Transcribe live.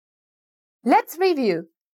Let's review.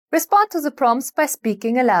 Respond to the prompts by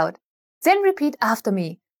speaking aloud. Then repeat after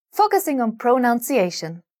me, focusing on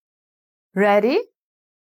pronunciation. Ready?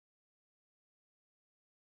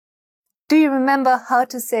 Do you remember how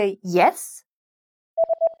to say yes?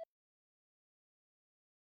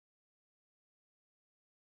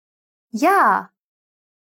 Ja.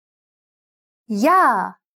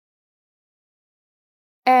 Ja.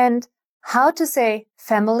 And how to say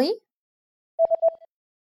family?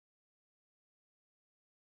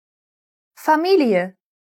 Familie.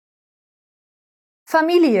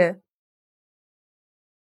 Familie.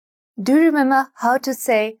 Do you remember how to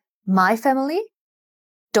say my family?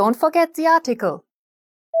 Don't forget the article.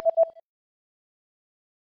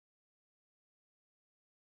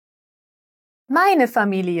 Meine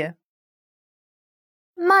Familie.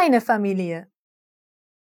 Meine Familie.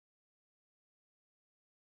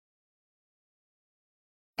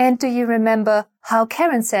 And do you remember how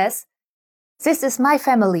Karen says, "This is my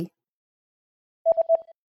family"?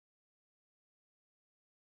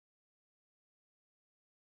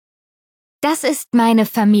 Das ist meine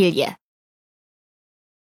Familie.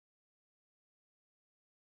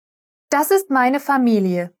 Das ist meine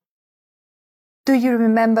Familie. Do you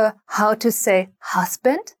remember how to say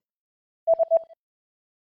husband?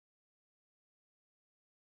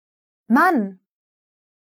 Mann.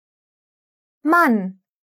 Mann.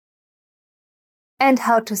 And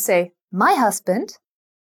how to say my husband?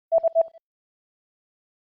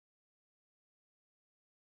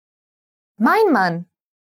 Mein Mann.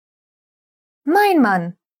 Mein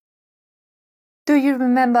Mann. Do you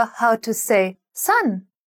remember how to say son?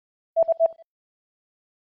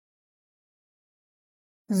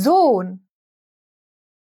 Sohn.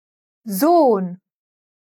 Sohn.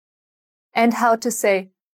 And how to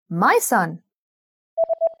say my son?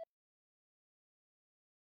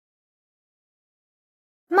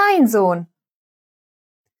 Mein Sohn.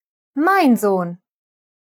 Mein Sohn.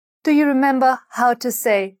 Do you remember how to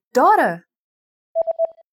say daughter?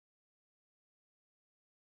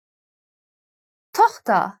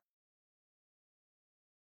 Tochter.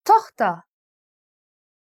 Tochter.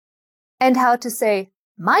 And how to say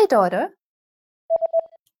my daughter?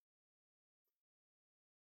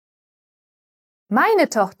 Meine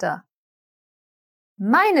Tochter.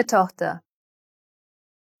 Meine Tochter.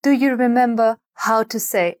 Do you remember how to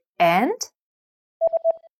say and?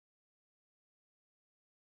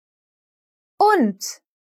 Und.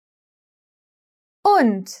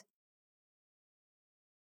 Und.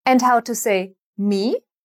 And how to say me?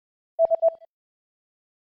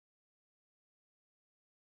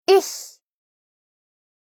 Ich.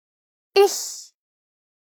 Ich.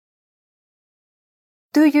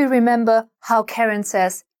 Do you remember how Karen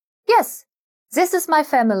says, "Yes, this is my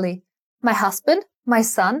family, my husband, my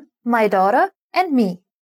son, my daughter, and me"?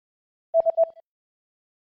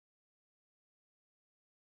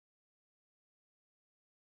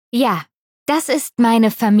 Ja, das ist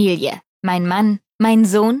meine Familie. Mein Mann, mein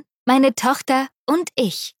Sohn, meine Tochter und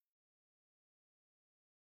ich.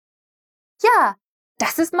 Ja,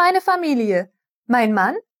 das ist meine Familie. Mein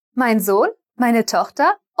Mann, mein Sohn, meine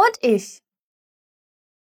Tochter und ich.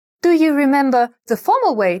 Do you remember the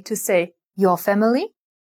formal way to say your family?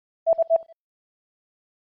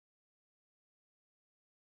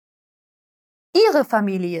 Ihre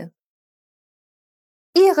Familie.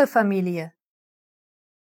 Ihre Familie.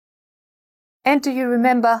 And do you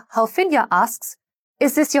remember how Finja asks,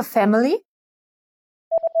 "Is this your family?"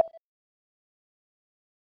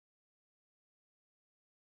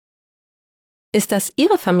 Ist das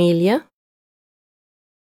Ihre Familie?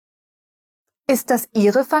 Ist das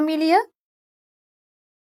Ihre Familie?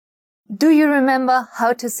 Do you remember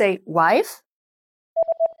how to say wife?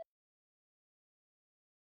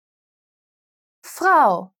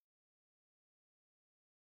 Frau.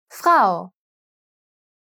 Frau.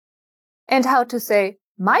 And how to say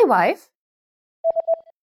my wife?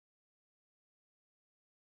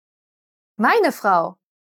 Meine Frau.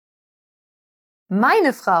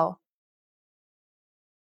 Meine Frau.